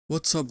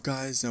What's up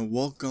guys, and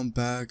welcome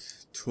back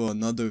to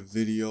another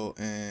video.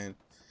 And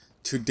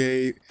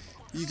today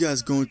you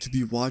guys going to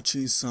be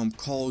watching some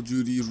Call of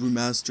Duty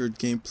remastered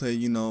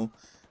gameplay.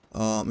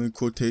 In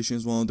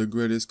quotations, one of the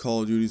greatest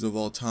Call of Duties of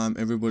all time.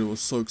 Everybody was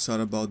so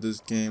excited about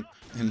this game,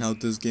 and now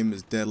this game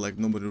is dead. Like,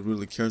 nobody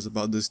really cares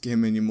about this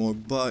game anymore.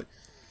 But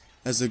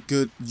as a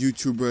good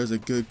YouTuber, as a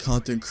good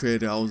content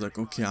creator, I was like,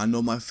 okay, I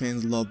know my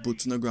fans love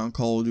boots on the ground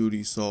Call of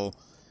Duty, so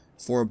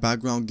for a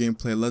background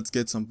gameplay, let's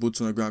get some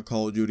boots on the ground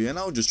Call of Duty. And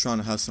I was just trying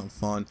to have some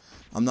fun.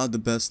 I'm not the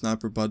best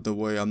sniper, by the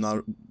way. I'm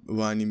not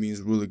by any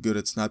means really good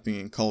at sniping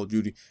in Call of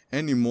Duty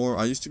anymore.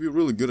 I used to be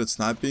really good at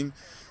sniping,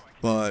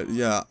 but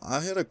yeah,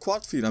 I hit a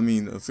quad feed. I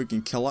mean, a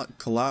freaking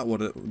collat,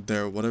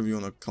 whatever you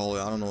want to call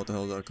it. I don't know what the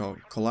hell that called.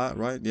 Collat,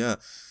 right? Yeah.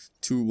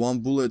 1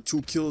 bullet,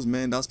 2 kills,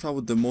 man. That's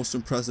probably the most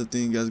impressive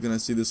thing you guys gonna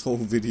see this whole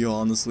video,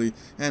 honestly.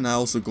 And I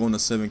also go on a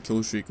 7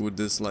 kill streak with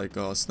this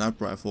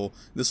sniper rifle.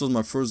 This was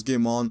my first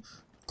game on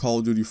Call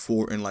of Duty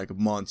 4 in like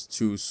months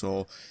too,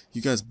 so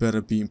you guys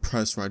better be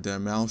impressed right there,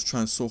 man. I was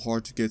trying so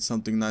hard to get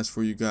something nice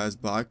for you guys,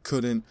 but I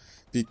couldn't,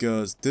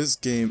 because this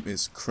game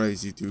is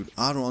crazy, dude.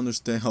 I don't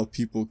understand how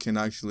people can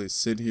actually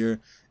sit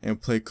here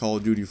and play Call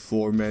of Duty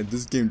 4, man.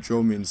 This game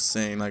drove me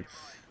insane. Like,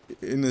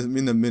 in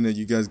a minute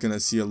you guys gonna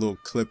see a little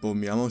clip of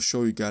me. I'm gonna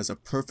show you guys a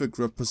perfect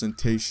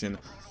representation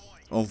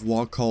of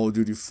what Call of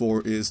Duty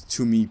 4 is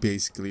to me,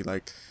 basically.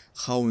 Like,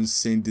 how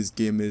insane this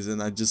game is,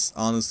 and I just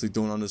honestly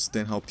don't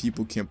understand how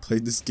people can play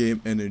this game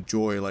and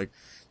enjoy. Like,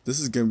 this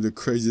is gonna be the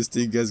craziest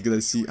thing you guys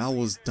gonna see. I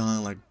was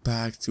dying like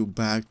back to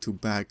back to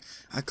back.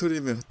 I couldn't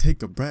even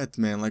take a breath,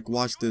 man. Like,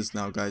 watch this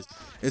now, guys.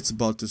 It's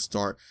about to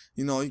start.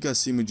 You guys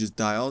see me just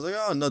die. I was like,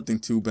 oh, nothing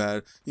too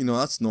bad.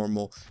 That's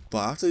normal.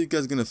 But after you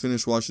guys gonna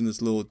finish watching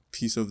this little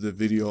piece of the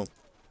video,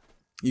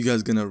 you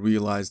guys gonna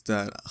realize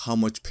that how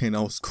much pain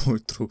I was going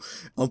through.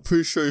 I'm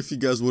pretty sure if you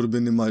guys would have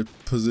been in my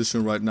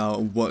position right now,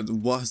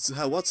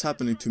 what's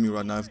happening to me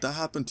right now, if that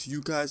happened to you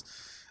guys,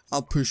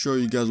 I'm pretty sure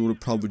you guys would have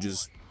probably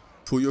just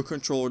put your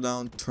controller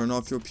down, turn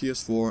off your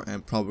PS4,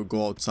 and probably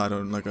go outside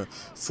on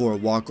for a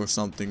walk or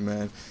something,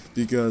 man.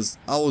 Because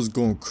I was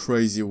going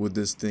crazy with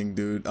this thing,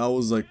 dude. I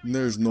was like,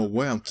 there's no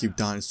way I'm keep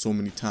dying so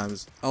many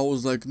times. I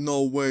was like,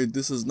 no way,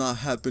 this is not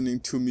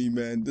happening to me,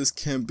 man. This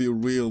can't be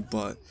real.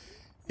 But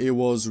it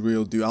was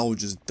real, dude. I was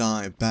just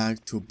dying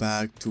back to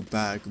back to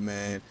back,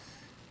 man.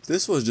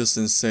 This was just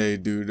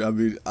insane, dude. I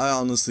mean, I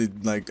honestly,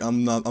 like,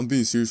 I'm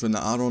being serious right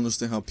now. I don't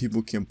understand how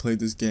people can play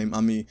this game.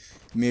 I mean,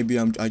 maybe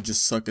I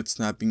just suck at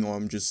snapping, or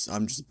I'm just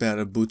bad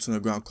at boots on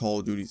the ground Call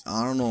of Duties.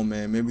 I don't know,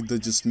 man. Maybe they're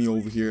just me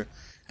over here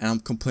and I'm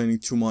complaining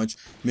too much.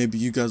 Maybe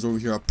you guys over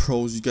here are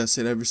pros. You guys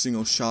hit every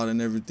single shot and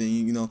everything.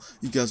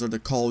 You guys are the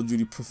Call of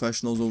Duty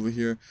professionals over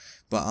here.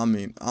 But I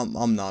mean,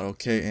 I'm not,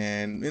 okay?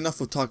 And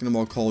enough of talking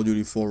about Call of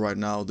Duty 4 right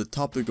now. The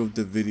topic of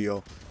the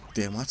video,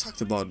 damn, I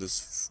talked about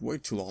this way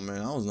too long,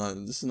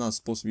 man. This is not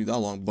supposed to be that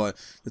long. But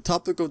the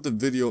topic of the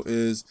video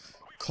is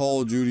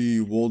Call of Duty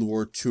World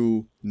War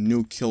II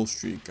Nuke kill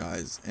streak,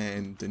 guys.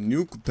 And the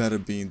nuke better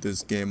be in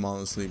this game,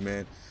 honestly,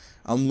 man.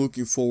 I'm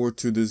looking forward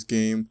to this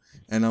game,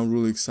 and I'm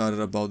really excited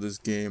about this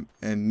game,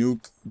 and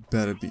nuke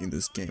better be in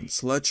this game.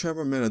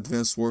 Sledgehammer made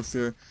Advanced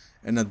Warfare,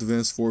 and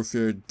Advanced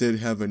Warfare did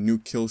have a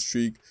nuke kill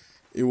streak.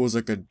 It was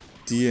like a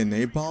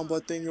DNA bomb, I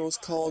think it was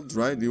called,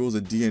 right? It was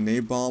a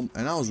DNA bomb,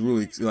 and I was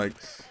really, like,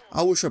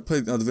 I wish I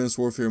played Advanced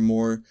Warfare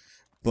more,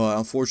 but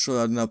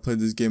unfortunately I did not play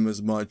this game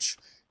as much,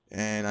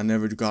 and I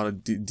never got a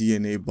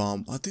DNA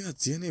bomb. I think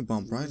that's DNA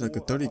bomb, right? Like a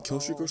 30 kill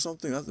streak or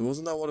something.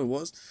 Wasn't that what it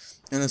was?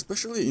 And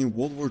especially in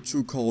World War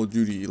II Call of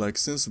Duty, like,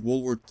 since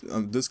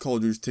this Call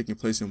of Duty is taking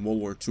place in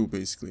World War II,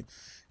 basically,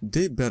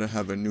 they better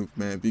have a nuke,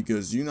 man,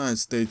 because United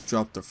States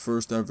dropped the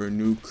first ever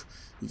nuke.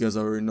 You guys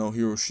already know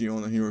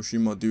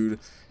Hiroshima, dude.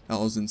 That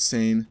was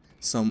insane.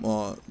 Some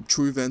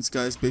true events,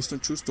 guys, based on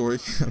true story.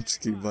 I'm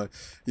just kidding, but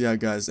yeah,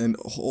 guys. And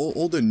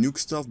all the nuke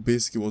stuff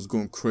basically was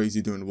going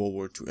crazy during World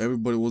War II.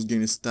 Everybody was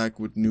getting stacked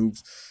with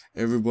nukes.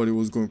 Everybody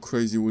was going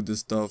crazy with this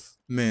stuff.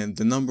 Man,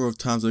 the number of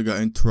times I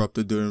got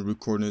interrupted during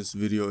recording this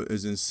video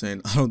is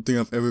insane. I don't think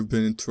I've ever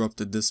been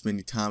interrupted this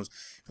many times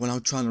when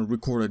I'm trying to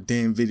record a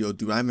damn video,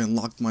 dude. I haven't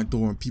locked my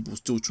door and people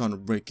still trying to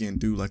break in,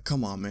 dude. Like,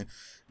 come on, man.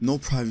 No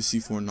privacy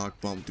for a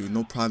Knockbump, dude.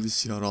 No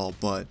privacy at all.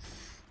 But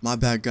my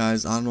bad,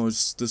 guys. I don't know,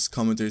 this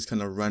commentary is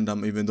kind of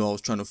random, even though I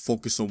was trying to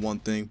focus on one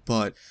thing.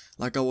 But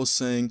like I was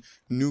saying,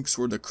 nukes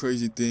were the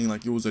crazy thing.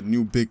 Like, it was a not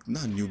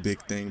new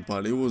big thing,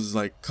 but it was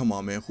like, come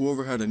on, man.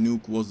 Whoever had a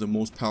nuke was the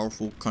most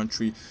powerful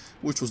country,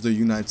 which was the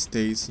United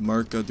States,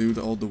 America, dude,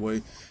 all the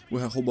way. We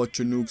had a whole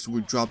bunch of nukes.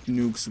 We dropped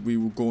nukes. We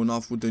were going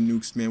off with the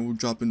nukes, man. We were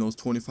dropping those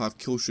 25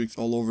 kill streaks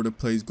all over the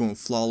place, going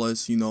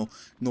flawless.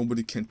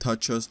 Nobody can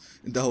touch us,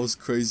 and that was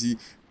crazy.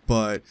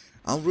 But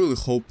I'm really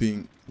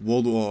hoping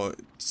World War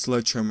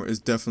Sledgehammer is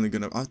definitely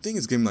gonna, I think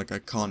it's getting like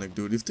iconic,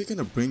 dude. If they're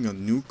gonna bring a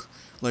nuke,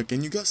 like,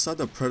 and you guys saw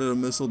the Predator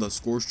missile, the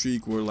score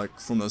streak, where like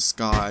from the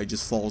sky it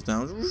just falls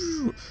down.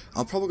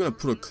 I'm probably gonna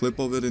put a clip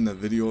of it in the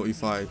video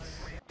if I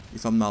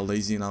if I'm not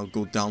lazy and I'll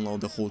go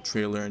download the whole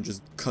trailer and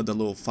just cut the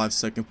little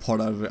 5-second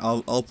part out of it.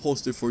 I'll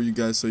post it for you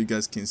guys so you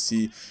guys can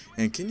see.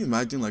 And can you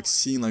imagine like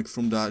seeing like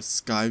from that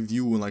sky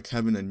view and like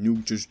having a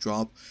nuke just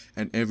drop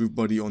and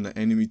everybody on the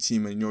enemy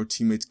team and your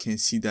teammates can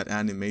see that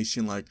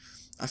animation? Like,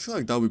 I feel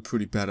like that would be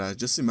pretty badass.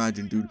 Just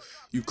imagine, dude,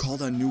 you call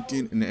that nuke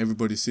in and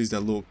everybody sees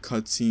that little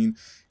cutscene.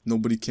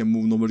 Nobody can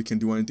move, nobody can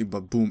do anything,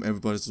 but boom,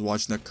 everybody's just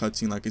watching that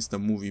cutscene like it's the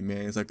movie,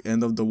 man. It's like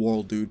end of the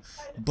world, dude.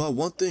 But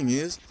one thing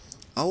is,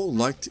 I would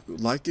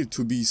like it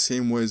to be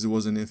same way as it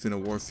was in Infinite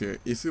Warfare.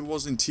 If it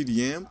was in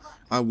TDM,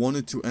 I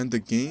wanted to end the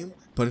game,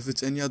 but if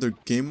it's any other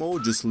game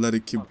mode, just let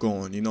it keep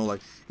going. You know,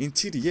 like in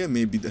TDM,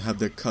 maybe they have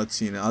their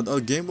cutscene.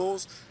 Other game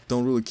modes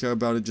don't really care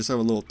about it. Just have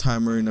a little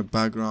timer in the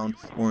background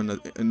or in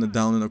the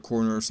down in the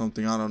corner or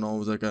something. I don't know. It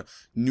was like a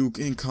nuke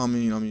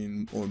incoming. I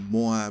mean, or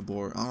Moab,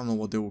 or I don't know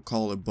what they would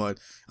call it. But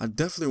I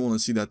definitely want to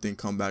see that thing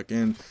come back.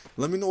 And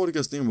let me know what you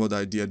guys think about the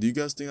idea. Do you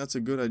guys think that's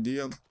a good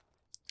idea?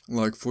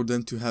 Like for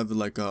them to have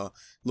like a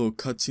little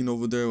cutscene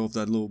over there of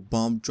that little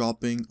bomb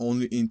dropping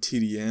only in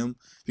TDM,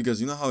 because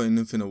you know how in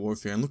Infinite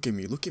Warfare, and look at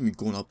me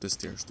going up the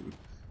stairs, dude.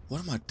 What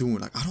am I doing?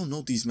 Like, I don't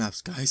know these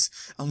maps, guys.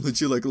 I'm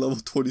legit like level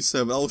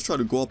 27. I was trying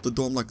to go up the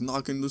door. I'm like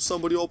knocking. There's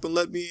somebody open.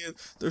 Let me in.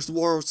 There's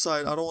war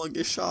outside. I don't want to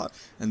get shot.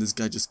 And this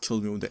guy just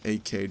killed me with the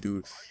AK,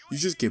 dude. You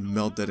just get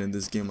melted in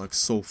this game like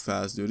so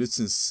fast, dude. It's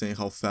insane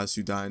how fast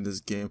you die in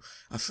this game.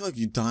 I feel like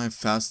you die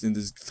faster in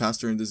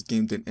this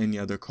game than any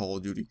other Call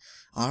of Duty.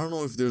 I don't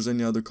know if there's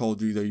any other Call of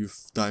Duty that you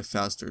die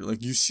faster.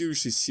 Like, you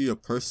seriously see a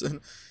person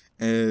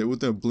and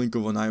with a blink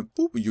of an eye,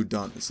 boop, you're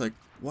done. It's like,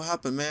 what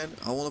happened, man?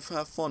 I want to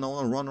have fun. I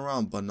want to run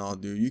around. But no,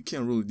 dude, you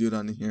can't really do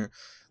that in here.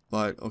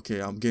 But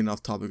okay, I'm getting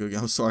off topic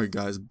again. I'm sorry,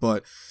 guys.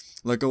 But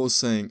like I was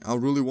saying, I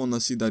really want to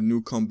see that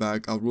nuke come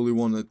back. I really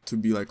want it to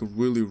be like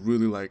really,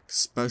 really like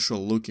special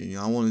looking. You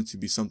know, I want it to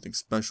be something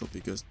special,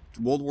 because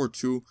World War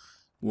II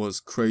was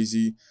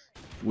crazy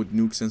with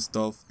nukes and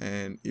stuff,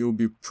 and it would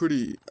be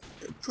pretty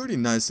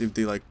nice if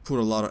they like put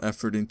a lot of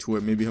effort into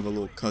it. Maybe have a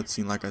little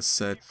cutscene, like I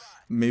said,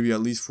 maybe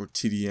at least for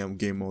TDM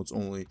game modes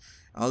only.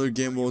 Other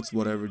game modes,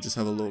 whatever, just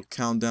have a little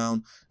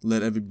countdown,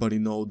 let everybody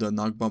know that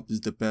Knockbump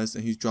is the best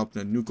and he's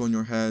dropping a nuke on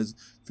your heads,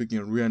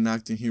 freaking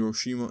reenacting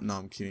Hiroshima. No,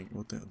 I'm kidding.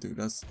 What the hell, dude?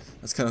 That's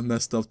kind of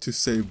messed up to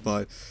say,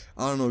 but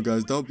I don't know,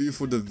 guys. That'll be it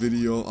for the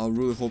video. I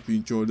really hope you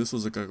enjoyed. This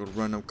was like a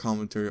random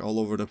commentary all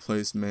over the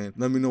place, man.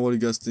 Let me know what you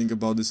guys think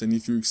about this, and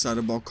if you're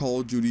excited about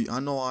Call of Duty. I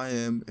know I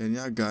am. And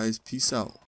yeah, guys, peace out.